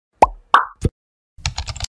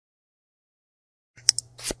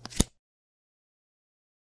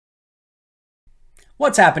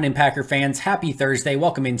What's happening, Packer fans? Happy Thursday.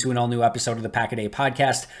 Welcome into an all-new episode of the Pack-A-Day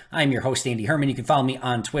podcast. I'm your host, Andy Herman. You can follow me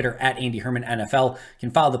on Twitter at Andy Herman NFL. You can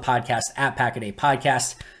follow the podcast at Pack-A-Day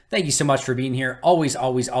Podcast. Thank you so much for being here. Always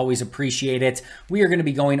appreciate it. We are going to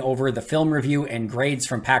be going over the film review and grades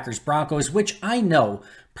from Packers Broncos, which I know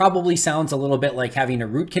probably sounds a little bit like having a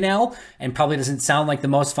root canal and probably doesn't sound like the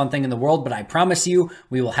most fun thing in the world, but I promise you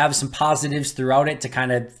we will have some positives throughout it to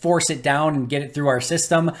kind of force it down and get it through our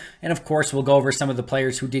system. And of course, we'll go over some of the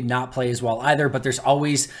players who did not play as well either, but there's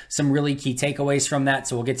always some really key takeaways from that.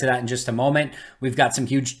 So we'll get to that in just a moment. We've got some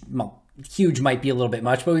huge might be a little bit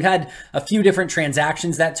much, but we've had a few different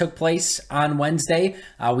transactions that took place on Wednesday.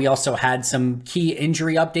 We also had some key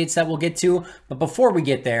injury updates that we'll get to. But before we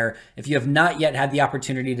get there, if you have not yet had the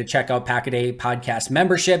opportunity to check out Pack-A-Day podcast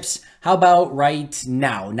memberships, how about right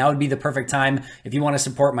now? Now would be the perfect time. If you want to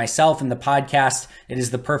support myself and the podcast, it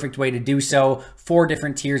is the perfect way to do so. 4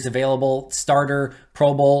 different tiers available: starter,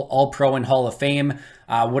 Pro Bowl, All-Pro, and Hall of Fame.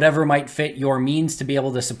 Whatever might fit your means to be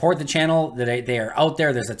able to support the channel, that they are out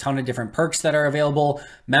there. There's a ton of different perks that are available.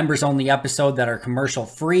 Members only episode that are commercial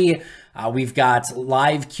free. We've got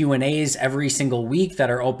live Q&As every single week that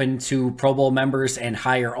are open to Pro Bowl members and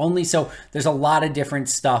higher only. So there's a lot of different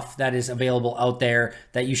stuff that is available out there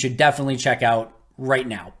that you should definitely check out right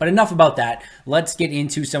now. But enough about that. Let's get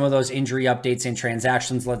into some of those injury updates and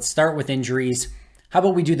transactions. Let's start with injuries. How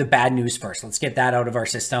about we do the bad news first? Let's get that out of our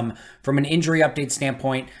system. From an injury update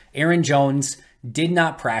standpoint, Aaron Jones did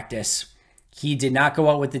not practice. He did not go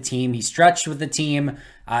out with the team. He stretched with the team.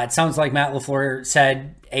 It sounds like Matt LaFleur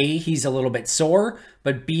said, A, he's a little bit sore,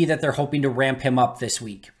 but B, that they're hoping to ramp him up this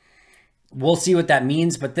week. We'll see what that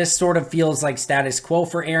means, but this sort of feels like status quo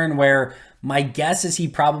for Aaron, where my guess is he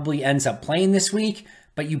probably ends up playing this week,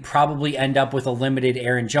 but you probably end up with a limited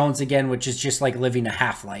Aaron Jones again, which is just like living a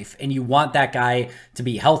half-life. And you want that guy to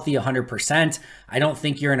be healthy 100%. I don't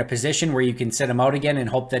think you're in a position where you can sit him out again and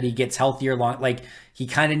hope that he gets healthier. Like, he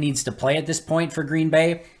kind of needs to play at this point for Green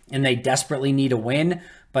Bay, and they desperately need a win.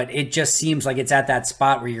 But it just seems like it's at that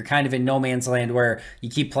spot where you're kind of in no man's land, where you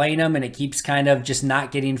keep playing him and it keeps kind of just not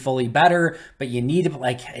getting fully better, but you need to,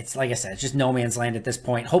 it's like I said, it's just no man's land at this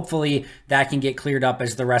point. Hopefully that can get cleared up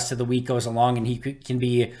as the rest of the week goes along and he can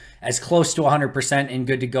be as close to 100% and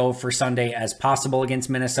good to go for Sunday as possible against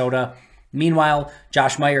Minnesota. Meanwhile,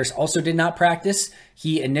 Josh Myers also did not practice.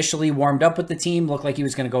 He initially warmed up with the team, looked like he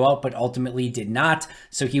was going to go out, but ultimately did not.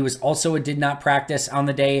 So he was also a did not practice on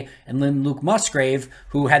the day. And then Luke Musgrave,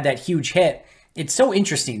 who had that huge hit. It's so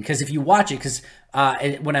interesting because if you watch it, because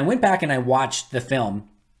when I went back and I watched the film,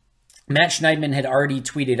 Matt Schneidman had already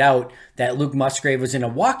tweeted out that Luke Musgrave was in a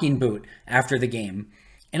walking boot after the game.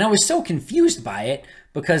 And I was so confused by it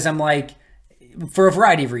because I'm like, for a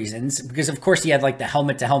variety of reasons, because of course he had like the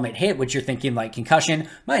helmet to helmet hit, which you're thinking like concussion.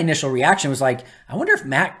 My initial reaction was like, I wonder if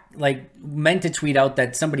Matt meant to tweet out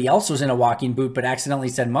that somebody else was in a walking boot, but accidentally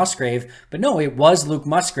said Musgrave. But no, it was Luke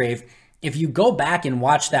Musgrave. If you go back and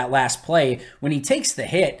watch that last play, when he takes the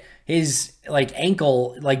hit, his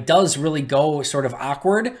ankle does really go sort of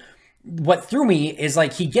awkward. What threw me is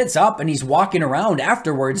he gets up and he's walking around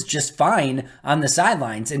afterwards just fine on the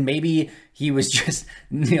sidelines, and maybe he was just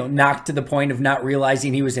knocked to the point of not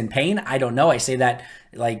realizing he was in pain. I don't know. I say that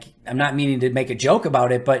I'm not meaning to make a joke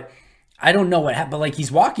about it, but I don't know what happened. But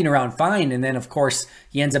he's walking around fine, and then of course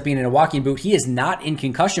he ends up being in a walking boot. He is not in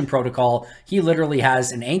concussion protocol. He literally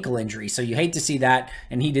has an ankle injury, so you hate to see that,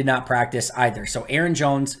 and he did not practice either. So Aaron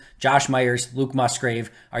Jones, Josh Myers, Luke Musgrave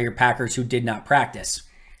are your Packers who did not practice.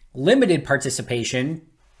 Limited participation,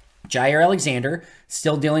 Jair Alexander,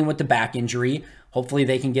 still dealing with the back injury. Hopefully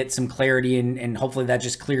they can get some clarity and hopefully that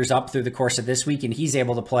just clears up through the course of this week and he's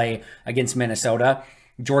able to play against Minnesota.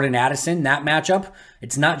 Jordan Addison, that matchup,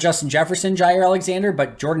 it's not Justin Jefferson, Jair Alexander,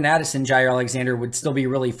 but Jordan Addison, Jair Alexander would still be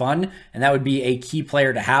really fun, and that would be a key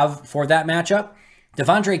player to have for that matchup.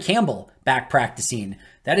 Devondre Campbell back practicing.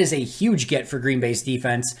 That is a huge get for Green Bay's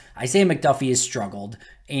defense. Isaiah McDuffie has struggled,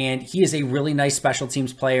 and he is a really nice special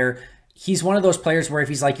teams player. He's one of those players where if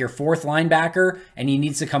he's your 4th linebacker and he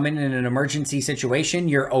needs to come in an emergency situation,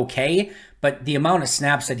 you're okay. But the amount of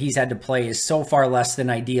snaps that he's had to play is so far less than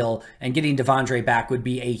ideal, and getting Devondre back would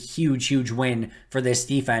be a huge win for this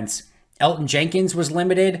defense. Elton Jenkins was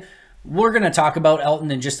limited. We're going to talk about Elton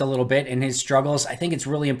in just a little bit and his struggles. I think it's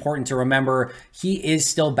really important to remember he is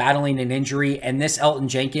still battling an injury, and this Elton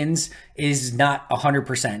Jenkins is not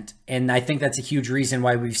 100%. And I think that's a huge reason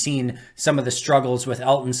why we've seen some of the struggles with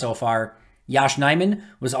Elton so far. Josh Nijman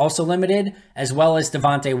was also limited, as well as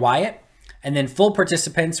Devontae Wyatt. And then full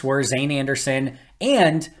participants were Zane Anderson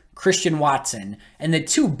and Christian Watson. And the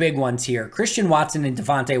two big ones here, Christian Watson and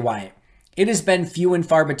Devontae Wyatt. It has been few and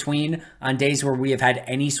far between on days where we have had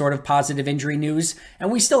any sort of positive injury news, and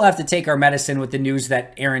we still have to take our medicine with the news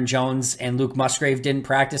that Aaron Jones and Luke Musgrave didn't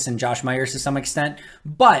practice and Josh Myers to some extent.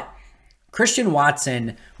 But Christian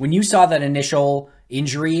Watson, when you saw that initial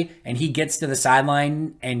injury and he gets to the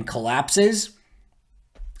sideline and collapses,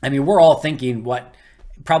 I mean, we're all thinking, what,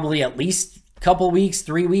 probably at least a couple weeks,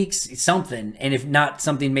 3 weeks, something, and if not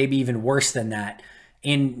something maybe even worse than that.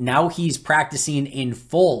 And now he's practicing in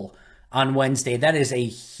full on Wednesday. That is a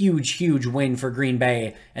huge, huge win for Green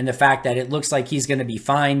Bay. And the fact that it looks like he's going to be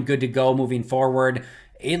fine, good to go moving forward.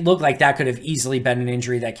 It looked like that could have easily been an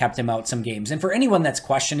injury that kept him out some games. And for anyone that's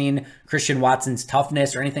questioning Christian Watson's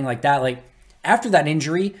toughness or anything like that, like after that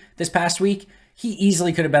injury this past week, he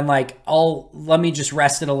easily could have been like, let me just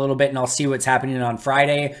rest it a little bit and I'll see what's happening on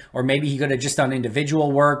Friday. Or maybe he could have just done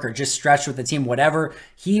individual work or just stretched with the team, whatever.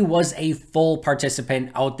 He was a full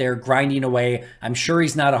participant out there grinding away. I'm sure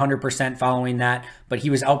he's not 100% following that, but he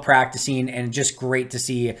was out practicing, and just great to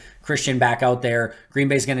see Christian back out there. Green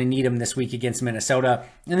Bay's going to need him this week against Minnesota.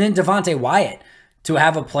 And then Devontae Wyatt, to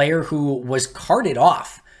have a player who was carted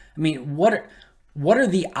off. I mean, what are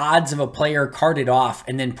the odds of a player carted off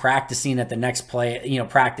and then practicing at the next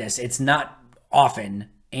practice? It's not often,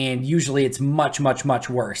 and usually it's much, much, much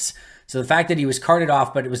worse. So the fact that he was carted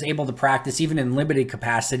off but was able to practice even in limited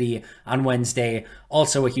capacity on Wednesday,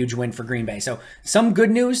 also a huge win for Green Bay. So some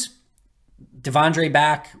good news: Devondre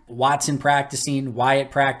back, Watson practicing,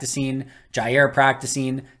 Wyatt practicing, Jair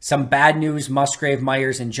practicing. Some bad news: Musgrave,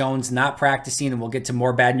 Myers, and Jones not practicing, and we'll get to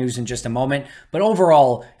more bad news in just a moment. But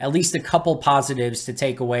overall, at least a couple positives to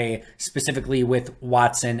take away, specifically with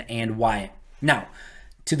Watson and Wyatt. Now,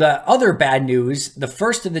 to the other bad news, the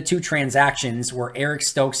first of the two transactions were Eric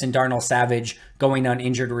Stokes and Darnell Savage going on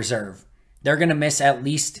injured reserve. They're going to miss at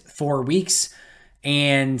least 4 weeks.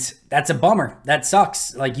 And that's a bummer. That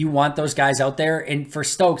sucks. Like, you want those guys out there. And for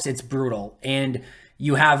Stokes, it's brutal. And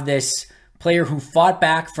you have this player who fought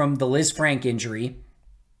back from the Liz Frank injury,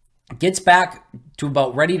 gets back to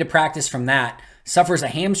about ready to practice from that, suffers a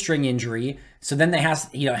hamstring injury. So then they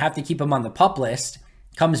have to keep him on the PUP list,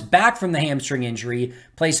 comes back from the hamstring injury,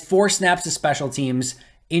 plays 4 snaps of special teams,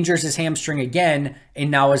 injures his hamstring again,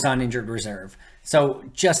 and now is on injured reserve. So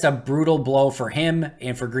just a brutal blow for him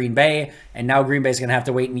and for Green Bay. And now Green Bay is going to have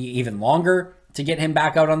to wait even longer to get him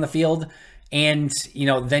back out on the field. And,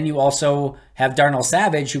 then you also have Darnell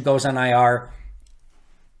Savage, who goes on IR.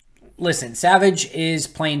 Listen, Savage is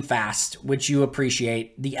playing fast, which you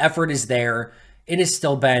appreciate. The effort is there. It has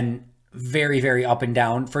still been very, very up and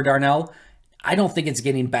down for Darnell. I don't think it's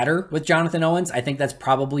getting better with Jonathan Owens. I think that's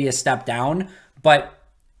probably a step down. But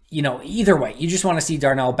either way, you just want to see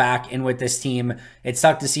Darnell back in with this team. It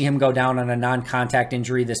sucked to see him go down on a non-contact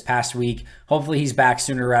injury this past week. Hopefully he's back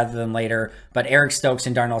sooner rather than later. But Eric Stokes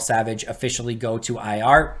and Darnell Savage officially go to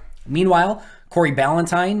IR. Meanwhile, Corey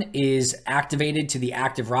Ballantyne is activated to the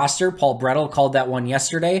active roster. Paul Brettel called that one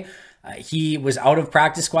yesterday. He was out of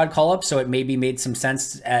practice squad call-up, so it maybe made some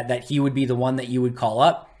sense that he would be the one that you would call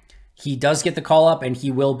up. He does get the call-up, and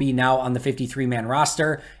he will be now on the 53-man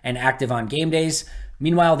roster and active on game days.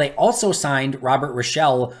 Meanwhile, they also signed Robert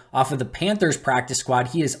Rochelle off of the Panthers practice squad.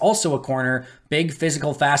 He is also a corner, big,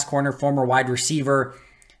 physical, fast corner, former wide receiver.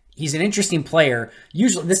 He's an interesting player.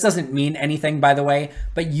 Usually, this doesn't mean anything, by the way,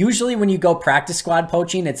 but usually when you go practice squad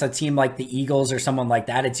poaching, it's a team like the Eagles or someone like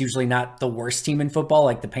that. It's usually not the worst team in football,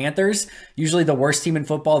 like the Panthers. Usually the worst team in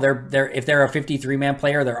football, if they're a 53-man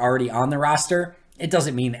player, they're already on the roster. It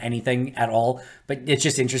doesn't mean anything at all, but it's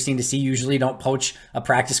just interesting to see. Usually don't poach a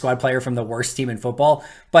practice squad player from the worst team in football,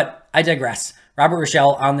 but I digress. Robert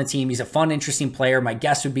Rochelle on the team. He's a fun, interesting player. My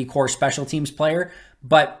guess would be core special teams player,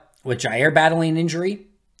 but with Jair battling injury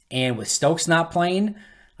and with Stokes not playing,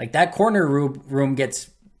 like that corner room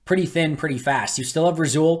gets pretty thin pretty fast. You still have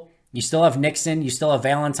Rasul, you still have Nixon, you still have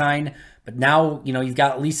Valentine, but now, you've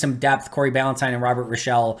got at least some depth, Corey Ballantyne and Robert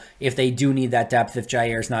Rochelle, if they do need that depth, if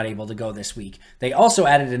Jair's not able to go this week. They also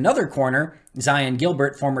added another corner, Zion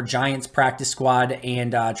Gilbert, former Giants practice squad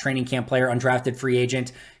and training camp player, undrafted free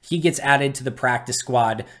agent. He gets added to the practice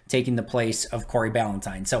squad, taking the place of Corey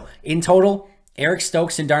Ballantyne. So in total, Eric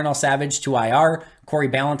Stokes and Darnell Savage to IR, Corey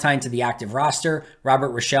Ballantyne to the active roster,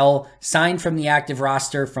 Robert Rochelle signed from the active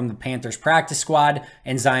roster from the Panthers practice squad,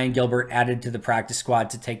 and Zion Gilbert added to the practice squad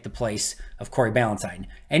to take the place of Corey Ballantyne.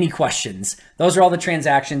 Any questions? Those are all the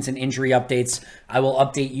transactions and injury updates. I will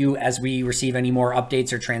update you as we receive any more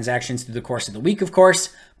updates or transactions through the course of the week, of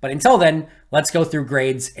course. But until then, let's go through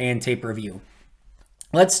grades and tape review.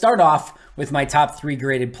 Let's start off with my top 3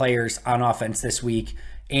 graded players on offense this week.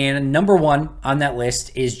 And number 1 on that list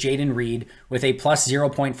is Jayden Reed with a plus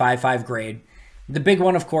 0.55 grade. The big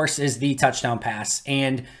one, of course, is the touchdown pass,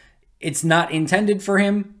 and it's not intended for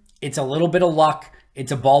him. It's a little bit of luck.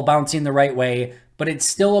 It's a ball bouncing the right way, but it's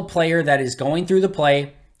still a player that is going through the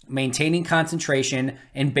play, maintaining concentration,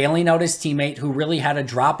 and bailing out his teammate who really had a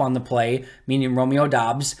drop on the play, meaning Romeo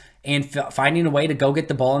Doubs, and finding a way to go get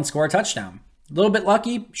the ball and score a touchdown. A little bit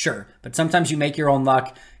lucky, sure, but sometimes you make your own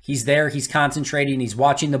luck. He's there, he's concentrating, he's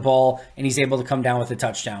watching the ball, and he's able to come down with a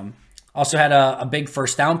touchdown. Also had a big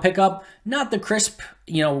first down pickup. Not the crisp,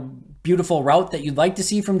 beautiful route that you'd like to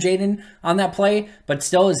see from Jaden on that play, but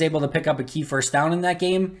still is able to pick up a key first down in that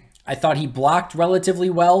game. I thought he blocked relatively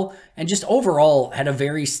well and just overall had a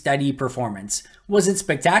very steady performance. Was it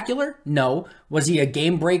spectacular? No. Was he a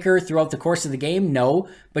game breaker throughout the course of the game? No.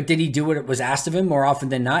 But did he do what was asked of him more often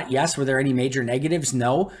than not? Yes. Were there any major negatives?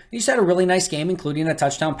 No. He just had a really nice game, including a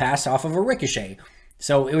touchdown pass off of a ricochet.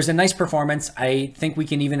 So it was a nice performance. I think we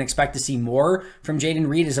can even expect to see more from Jayden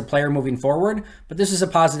Reed as a player moving forward, but this is a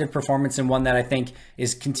positive performance and one that I think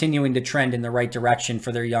is continuing to trend in the right direction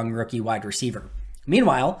for their young rookie wide receiver.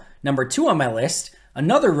 Meanwhile, number 2 on my list,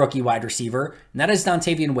 another rookie wide receiver, and that is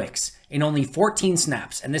Dontavian Wicks in only 14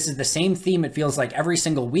 snaps. And this is the same theme it feels like every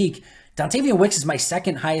single week. Dontavian Wicks is my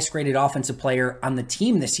second highest graded offensive player on the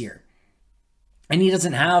team this year. And he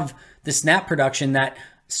doesn't have the snap production that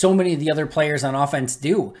so many of the other players on offense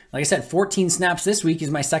do. Like I said, 14 snaps this week is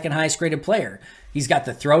my second highest graded player. He's got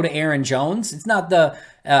the throw to Aaron Jones. It's not the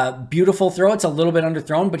beautiful throw. It's a little bit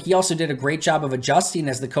underthrown, but he also did a great job of adjusting,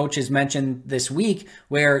 as the coaches mentioned this week,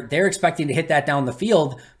 where they're expecting to hit that down the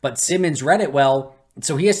field, but Simmons read it well.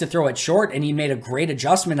 So he has to throw it short, and he made a great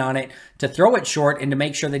adjustment on it to throw it short and to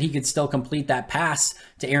make sure that he could still complete that pass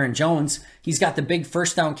to Aaron Jones. He's got the big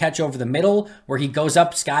first down catch over the middle where he goes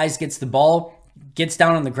up, skies, gets the ball, gets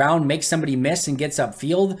down on the ground, makes somebody miss, and gets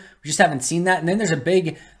upfield. We just haven't seen that. And then there's a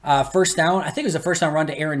big first down. I think it was a first down run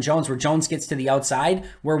to Aaron Jones where Jones gets to the outside,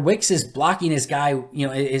 where Wicks is blocking his guy,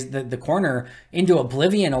 is the corner into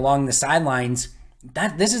oblivion along the sidelines.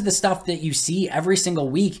 This is the stuff that you see every single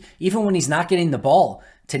week, even when he's not getting the ball.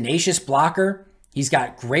 Tenacious blocker. He's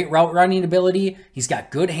got great route running ability. He's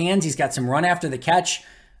got good hands. He's got some run after the catch.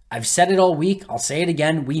 I've said it all week. I'll say it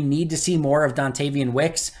again. We need to see more of Dontavian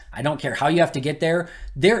Wicks. I don't care how you have to get there.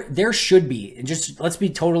 There should be, and just let's be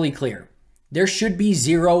totally clear, there should be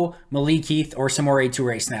 0 Malik Heath or Samori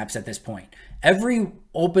Toure snaps at this point. Every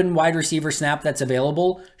open wide receiver snap that's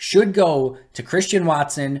available should go to Christian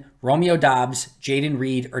Watson, Romeo Doubs, Jayden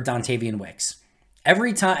Reed, or Dontavian Wicks.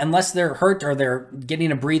 Every time, unless they're hurt or they're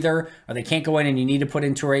getting a breather or they can't go in and you need to put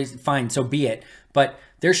in Toure, fine, so be it. But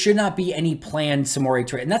there should not be any planned Samori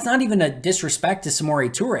Toure. And that's not even a disrespect to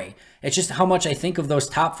Samori Toure. It's just how much I think of those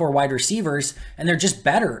top 4 wide receivers, and they're just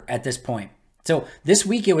better at this point. So this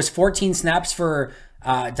week it was 14 snaps for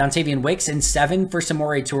Dontavian Wicks and 7 for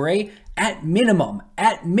Samori Toure. At minimum,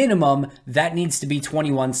 that needs to be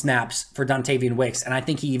 21 snaps for Dontavian Wicks. And I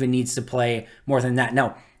think he even needs to play more than that.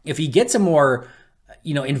 Now, if he gets a more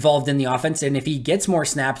involved in the offense, and if he gets more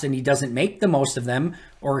snaps and he doesn't make the most of them,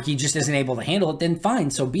 or he just isn't able to handle it, then fine,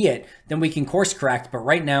 so be it. Then we can course correct. But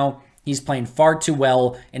right now, he's playing far too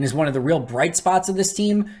well and is one of the real bright spots of this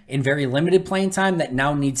team in very limited playing time that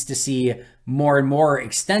now needs to see more and more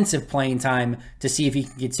extensive playing time to see if he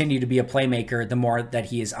can continue to be a playmaker the more that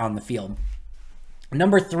he is on the field.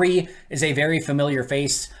 Number 3 is a very familiar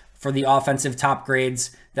face for the offensive top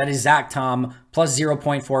grades. That is Zach Tom, plus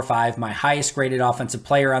 0.45, my highest graded offensive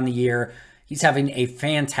player on the year. He's having a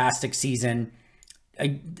fantastic season.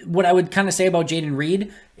 What I would kind of say about Jayden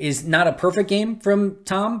Reed is not a perfect game from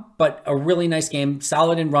Tom, but a really nice game.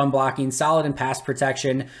 Solid in run blocking, solid in pass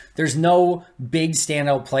protection. There's no big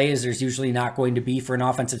standout plays. There's usually not going to be for an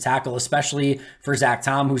offensive tackle, especially for Zach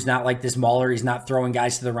Tom, who's not like this mauler. He's not throwing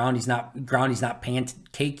guys to the ground. He's not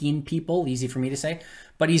pancaking people. Easy for me to say.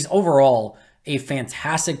 But he's overall a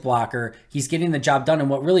fantastic blocker. He's getting the job done. And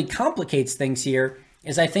what really complicates things here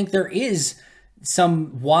is I think there is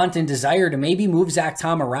some want and desire to maybe move Zach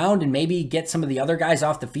Tom around and maybe get some of the other guys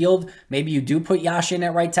off the field. Maybe you do put Yash in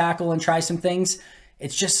at right tackle and try some things.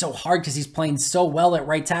 It's just so hard because he's playing so well at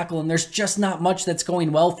right tackle, and there's just not much that's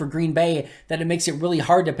going well for Green Bay that it makes it really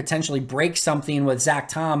hard to potentially break something with Zach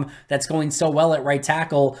Tom that's going so well at right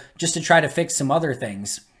tackle just to try to fix some other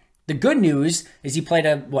things. The good news is he played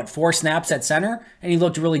 4 snaps at center, and he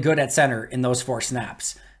looked really good at center in those 4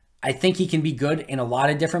 snaps. I think he can be good in a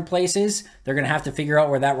lot of different places. They're going to have to figure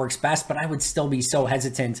out where that works best, but I would still be so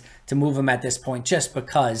hesitant to move him at this point just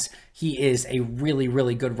because he is a really,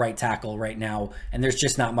 really good right tackle right now, and there's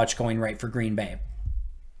just not much going right for Green Bay.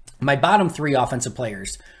 My bottom 3 offensive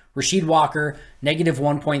players, Rasheed Walker, negative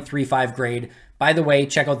 1.35 grade, By the way,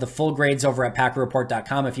 check out the full grades over at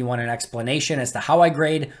PackerReport.com if you want an explanation as to how I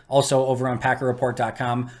grade, also over on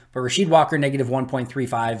PackerReport.com. But Rasheed Walker, negative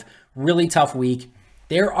 1.35, really tough week.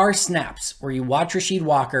 There are snaps where you watch Rasheed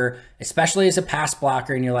Walker, especially as a pass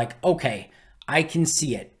blocker, and you're like, okay, I can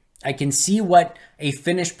see it. I can see what a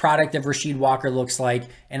finished product of Rasheed Walker looks like,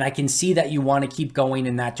 and I can see that you want to keep going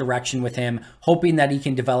in that direction with him, hoping that he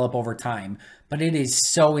can develop over time. But it is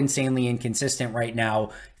so insanely inconsistent right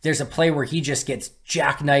now. There's a play where he just gets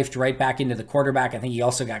jackknifed right back into the quarterback. I think he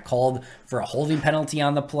also got called for a holding penalty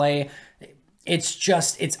on the play.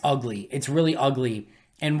 It's ugly. It's really ugly.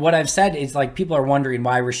 And what I've said is, like, people are wondering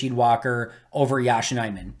why Rasheed Walker over Yosh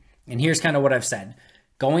Nijman. And here's kind of what I've said.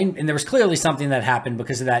 And there was clearly something that happened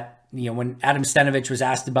because of that, when Adam Stenavich was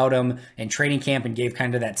asked about him in training camp and gave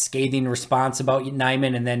kind of that scathing response about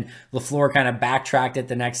Nijman, and then LaFleur kind of backtracked it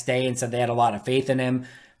the next day and said they had a lot of faith in him.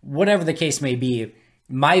 Whatever the case may be,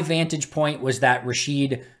 my vantage point was that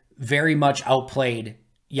Rasheed very much outplayed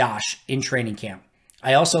Yosh in training camp.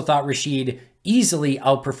 I also thought Rasheed easily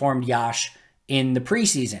outperformed Yosh in the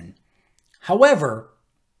preseason. However,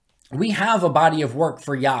 we have a body of work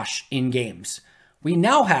for Yosh in games. We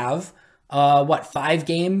now have,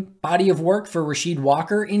 5-game body of work for Rasheed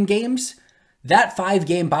Walker in games? That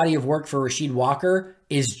 5-game body of work for Rasheed Walker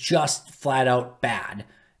is just flat out bad.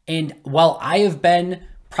 And while I have been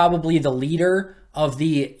probably the leader of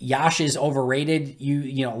the Yosh is overrated,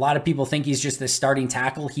 a lot of people think he's just the starting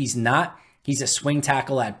tackle. He's not. He's a swing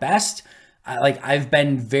tackle at best. I've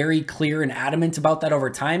been very clear and adamant about that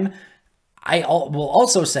over time. I will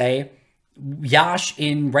also say Yosh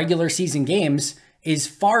in regular season games is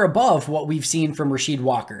far above what we've seen from Rasheed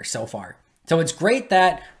Walker so far. So it's great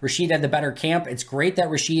that Rasheed had the better camp. It's great that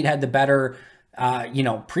Rasheed had the better,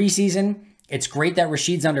 preseason. It's great that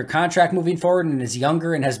Rasheed's under contract moving forward and is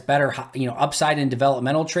younger and has better, upside and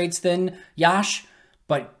developmental traits than Yosh.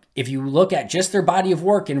 But if you look at just their body of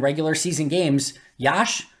work in regular season games,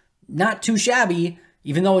 Yosh, not too shabby,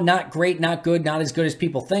 even though not great, not good, not as good as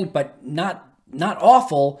people think, but not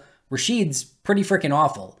awful. Rasheed's pretty freaking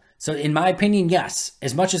awful. So in my opinion, yes,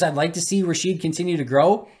 as much as I'd like to see Rasheed continue to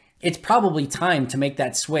grow, it's probably time to make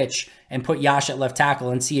that switch and put Yosh at left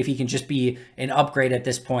tackle and see if he can just be an upgrade at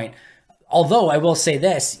this point. Although I will say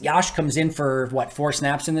this, Yosh comes in for 4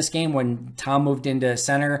 snaps in this game when Tom moved into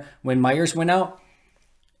center, when Myers went out.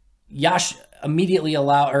 Yosh immediately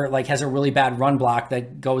has a really bad run block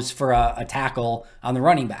that goes for a tackle on the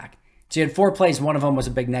running back. So he had 4 plays, one of them was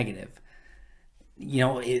a big negative.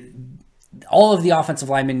 All of the offensive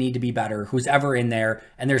linemen need to be better, who's ever in there,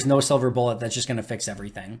 and there's no silver bullet that's just going to fix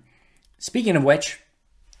everything. Speaking of which,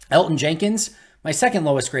 Elgton Jenkins, my second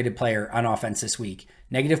lowest graded player on offense this week,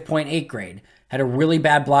 negative 0.8 grade. Had a really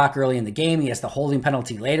bad block early in the game. He has the holding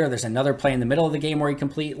penalty later. There's another play in the middle of the game where he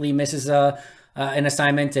completely misses an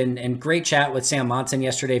assignment. And great chat with Sam Monson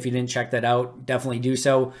yesterday. If you didn't check that out, definitely do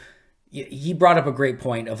so. He brought up a great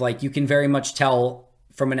point of, you can very much tell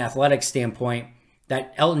from an athletic standpoint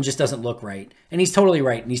that Elgton just doesn't look right. And he's totally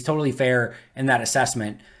right. And he's totally fair in that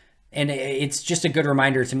assessment. And it's just a good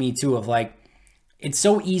reminder to me, too, of it's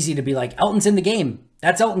so easy to be like, Elgton's in the game.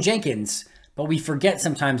 That's Elgton Jenkins. But we forget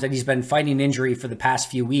sometimes that he's been fighting injury for the past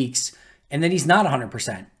few weeks and that he's not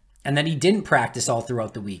 100% and that he didn't practice all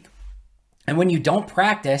throughout the week. And when you don't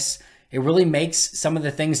practice, it really makes some of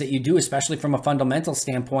the things that you do, especially from a fundamental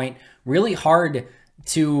standpoint, really hard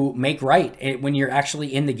to make right when you're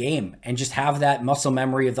actually in the game and just have that muscle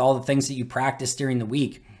memory of all the things that you practice during the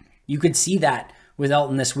week. You could see that with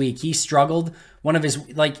Elgton this week. He struggled.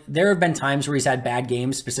 There have been times where he's had bad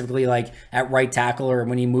games, specifically at right tackle or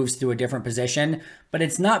when he moves to a different position, but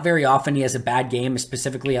it's not very often he has a bad game,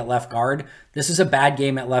 specifically at left guard. This is a bad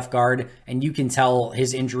game at left guard, and you can tell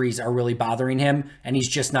his injuries are really bothering him, and he's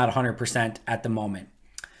just not 100% at the moment.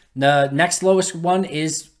 The next lowest one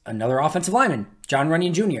is another offensive lineman, John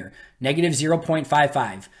Runyan Jr., negative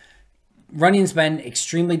 0.55. Runyon's been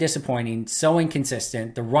extremely disappointing, so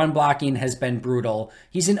inconsistent. The run blocking has been brutal.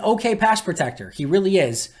 He's an okay pass protector. He really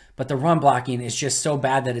is. But the run blocking is just so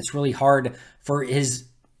bad that it's really hard for his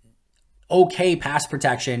okay pass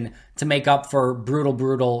protection to make up for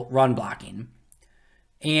brutal run blocking.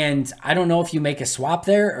 And I don't know if you make a swap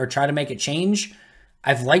there or try to make a change.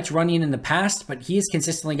 I've liked Runyan in the past, but he has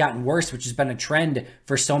consistently gotten worse, which has been a trend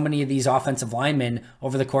for so many of these offensive linemen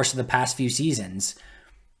over the course of the past few seasons.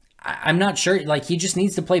 I'm not sure. He just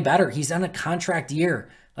needs to play better. He's on a contract year.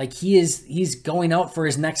 He's going out for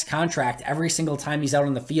his next contract every single time he's out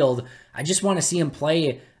on the field. I just want to see him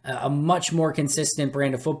play a much more consistent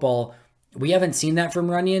brand of football. We haven't seen that from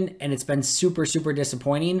Runyan, and it's been super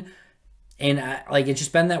disappointing. And like, it's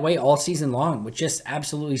just been that way all season long, which just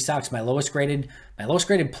absolutely sucks. My lowest graded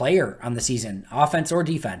player on the season, offense or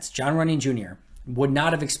defense, John Runyan Jr. Would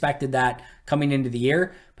not have expected that coming into the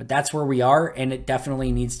year, but that's where we are, and it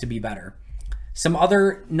definitely needs to be better. Some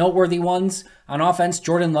other noteworthy ones on offense: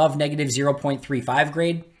 Jordan Love, negative 0.35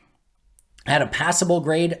 grade. Had a passable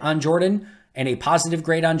grade on Jordan and a positive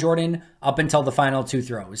grade on Jordan up until the final 2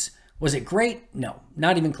 throws. Was it great? No,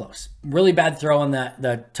 not even close. Really bad throw on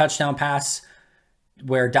the touchdown pass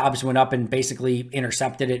where Dobbs went up and basically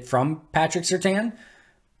intercepted it from Patrick Surtain.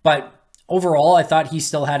 But overall, I thought he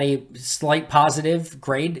still had a slight positive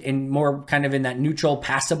grade, and more kind of in that neutral,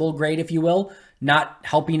 passable grade, if you will. Not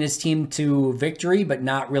helping his team to victory, but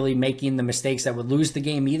not really making the mistakes that would lose the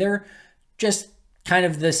game either. Just kind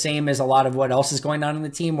of the same as a lot of what else is going on in the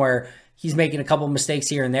team, where he's making a couple mistakes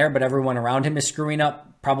here and there, but everyone around him is screwing up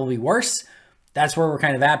probably worse. That's where we're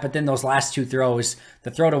kind of at. But then those last 2 throws,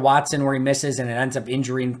 the throw to Watson where he misses and it ends up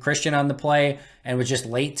injuring Christian on the play and was just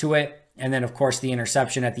late to it. And then, of course, the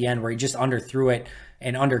interception at the end where he just underthrew it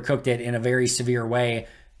and undercooked it in a very severe way.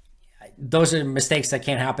 Those are mistakes that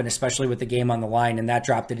can't happen, especially with the game on the line, and that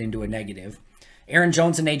dropped it into a negative. Aaron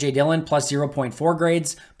Jones and A.J. Dillon, plus 0.4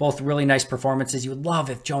 grades. Both really nice performances. You would love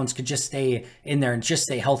if Jones could just stay in there and just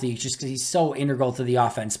stay healthy, just because he's so integral to the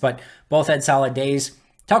offense. But both had solid days.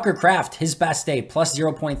 Tucker Kraft, his best day, plus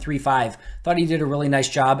 0.35. Thought he did a really nice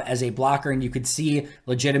job as a blocker, and you could see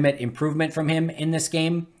legitimate improvement from him in this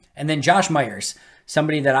game. And then Josh Myers,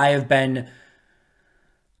 somebody that I have been,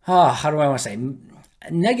 how do I want to say?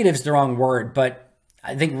 Negative's the wrong word, but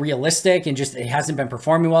I think realistic and just it hasn't been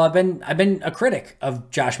performing well. I've been a critic of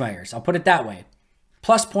Josh Myers. I'll put it that way.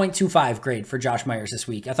 Plus 0.25 grade for Josh Myers this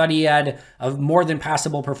week. I thought he had a more than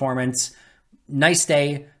passable performance. Nice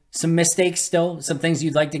day. Some mistakes still, some things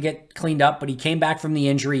you'd like to get cleaned up, but he came back from the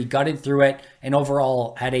injury, gutted through it, and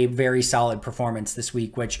overall had a very solid performance this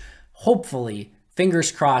week, which hopefully,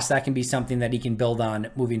 fingers crossed, that can be something that he can build on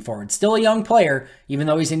moving forward. Still a young player, even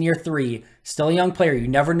though he's in year 3, still a young player. You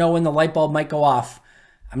never know when the light bulb might go off.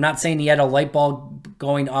 I'm not saying he had a light bulb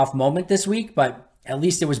going off moment this week, but at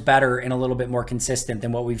least it was better and a little bit more consistent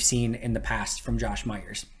than what we've seen in the past from Josh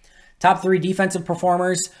Myers. Top 3 defensive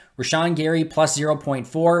performers: Rashawn Gary, plus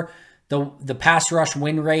 0.4. The pass rush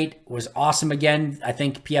win rate was awesome again. I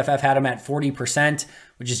think PFF had him at 40%,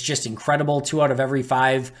 which is just incredible. 2 out of every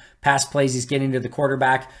 5 pass plays he's getting to the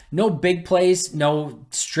quarterback. No big plays, no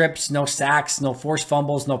strips, no sacks, no forced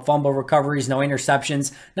fumbles, no fumble recoveries, no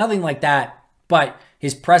interceptions, nothing like that. But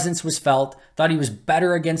his presence was felt. Thought he was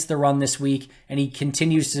better against the run this week, and he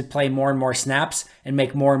continues to play more and more snaps and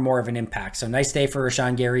make more and more of an impact. So nice day for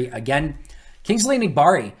Rashawn Gary again. Kingsley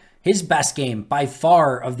Enagbare, his best game by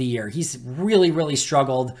far of the year. He's really, really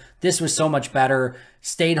struggled. This was so much better.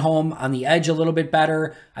 Stayed home on the edge a little bit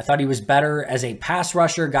better. I thought he was better as a pass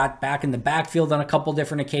rusher, got back in the backfield on a couple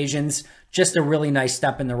different occasions. Just a really nice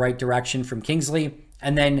step in the right direction from Kingsley.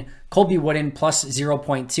 And then Colby Wooden, plus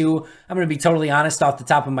 0.2. I'm going to be totally honest off the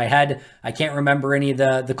top of my head. I can't remember any of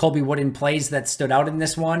the Colby Wooden plays that stood out in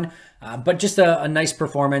this one. But just a nice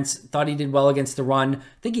performance. Thought he did well against the run. I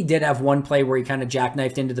think he did have one play where he kind of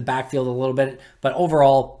jackknifed into the backfield a little bit. But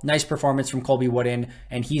overall, nice performance from Colby Wooden.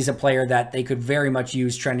 And he's a player that they could very much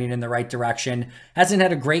use trending in the right direction. Hasn't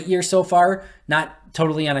had a great year so far. Not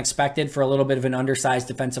totally unexpected for a little bit of an undersized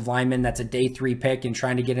defensive lineman that's a day 3 pick and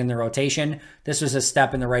trying to get in the rotation. This was a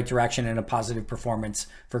step in the right direction and a positive performance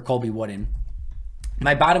for Colby Wooden.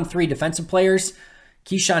 My bottom 3 defensive players: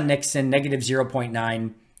 Keyshawn Nixon, negative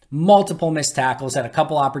 0.9. Multiple missed tackles, had a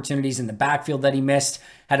couple opportunities in the backfield that he missed.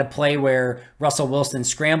 Had a play where Russell Wilson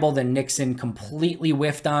scrambled and Nixon completely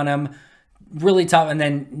whiffed on him. Really tough, and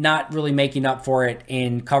then not really making up for it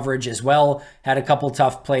in coverage as well. Had a couple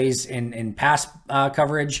tough plays in pass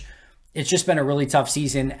coverage. It's just been a really tough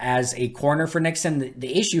season as a corner for Nixon.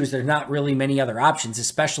 The issue is there's not really many other options,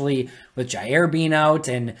 especially with Jair being out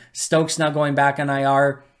and Stokes not going back on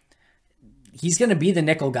IR. He's going to be the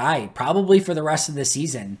nickel guy probably for the rest of the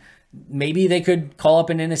season. Maybe they could call up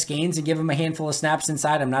an Ennis Gaines and give him a handful of snaps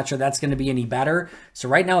inside. I'm not sure that's going to be any better. So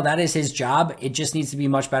right now, that is his job. It just needs to be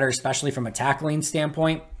much better, especially from a tackling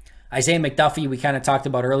standpoint. Isaiah McDuffie, we kind of talked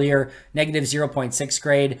about earlier, negative 0.6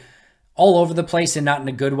 grade. All over the place and not in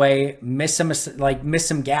a good way. Missed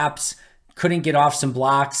some gaps. Couldn't get off some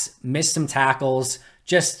blocks. Missed some tackles.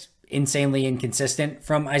 Just insanely inconsistent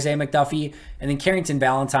from Isaiah McDuffie. And then Carrington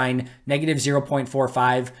Valentine, negative 0.45.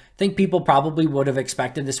 I think people probably would have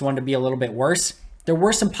expected this one to be a little bit worse. There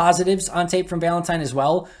were some positives on tape from Valentine as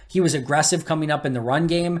well. He was aggressive coming up in the run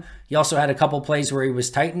game. He also had a couple plays where he was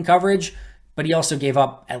tight in coverage, but he also gave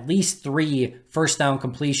up at least 3 first down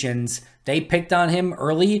completions They picked on him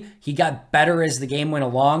early. He got better as the game went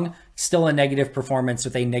along. Still a negative performance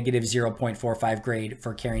with a negative 0.45 grade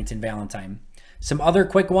for Carrington Valentine. Some other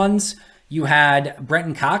quick ones. You had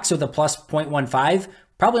Brenton Cox with a plus 0.15.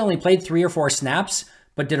 Probably only played 3 or 4 snaps,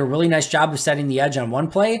 but did a really nice job of setting the edge on one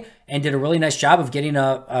play and did a really nice job of getting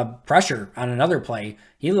a pressure on another play.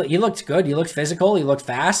 He looked good. He looked physical. He looked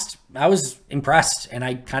fast. I was impressed, and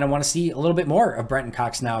I kind of want to see a little bit more of Brenton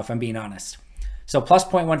Cox now, if I'm being honest. So plus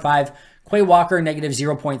 0.15. Quay Walker, negative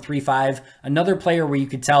 0.35. Another player where you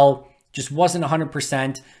could tell just wasn't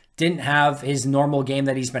 100%. Didn't have his normal game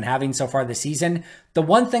that he's been having so far this season. The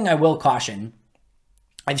one thing I will caution,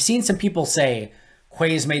 I've seen some people say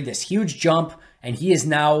Quay has made this huge jump and he is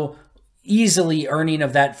now easily earning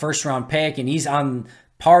of that first round pick and he's on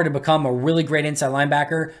par to become a really great inside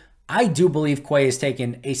linebacker. I do believe Quay has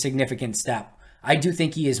taken a significant step. I do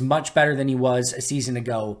think he is much better than he was a season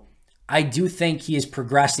ago. I do think he is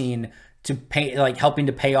progressing to pay, like helping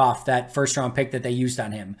to pay off that first round pick that they used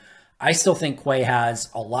on him. I still think Quay has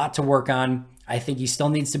a lot to work on. I think he still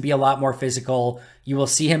needs to be a lot more physical. You will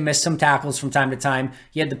see him miss some tackles from time to time.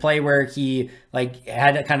 He had the play where he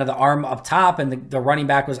had kind of the arm up top and the running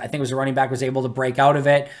back was, I think it was the running back was able to break out of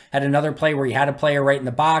it. Had another play where he had a player right in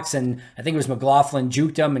the box and I think it was McLaughlin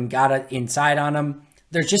juked him and got it inside on him.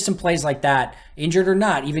 There's just some plays like that, injured or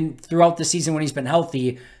not, even throughout the season when he's been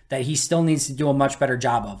healthy, that he still needs to do a much better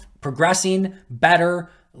job of. Progressing better,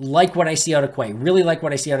 like what I see out of Quay. Really like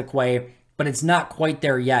what I see out of Quay, but it's not quite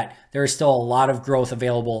there yet. There is still a lot of growth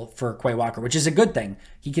available for Quay Walker, which is a good thing.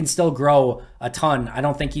 He can still grow a ton. I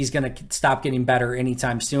don't think he's going to stop getting better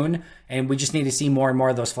anytime soon, and we just need to see more and more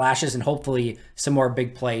of those flashes and hopefully some more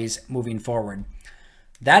big plays moving forward.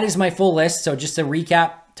 That is my full list. So just to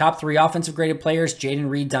recap, top 3 offensive graded players, Jaden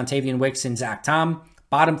Reed, Dontavian Wicks, and Zach Tom.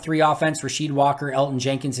 Bottom 3 offense, Rasheed Walker, Elton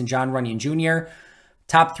Jenkins, and John Runyon Jr.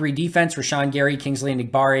 Top 3 defense, Rashawn Gary, Kingsley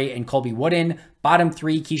Nigbari, and Colby Wooden. Bottom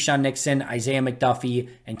 3, Keyshawn Nixon, Isaiah McDuffie,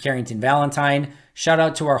 and Carrington Valentine. Shout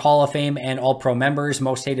out to our Hall of Fame and All-Pro members,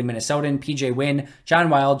 Most Hated Minnesotan, PJ Wynn, John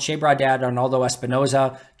Wild, Shea Bradad, Arnaldo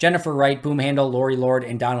Espinoza, Jennifer Wright, Boom Handle, Lori Lord,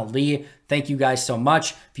 and Donald Lee. Thank you guys so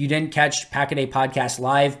much. If you didn't catch Pack-A-Day Podcast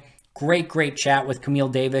Live, great chat with Camille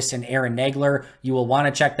Davis and Aaron Nagler. You will want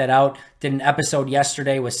to check that out. Did an episode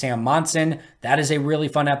yesterday with Sam Monson. That is a really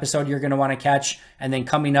fun episode you're going to want to catch. And then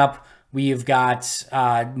coming up, we've got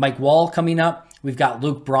Mike Wall coming up. We've got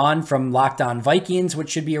Luke Braun from Locked On Vikings, which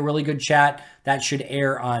should be a really good chat. That should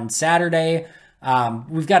air on Saturday.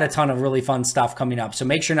 We've got a ton of really fun stuff coming up, so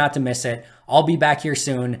make sure not to miss it. I'll be back here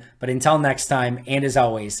soon. But until next time, and as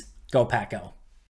always, go Pack-O.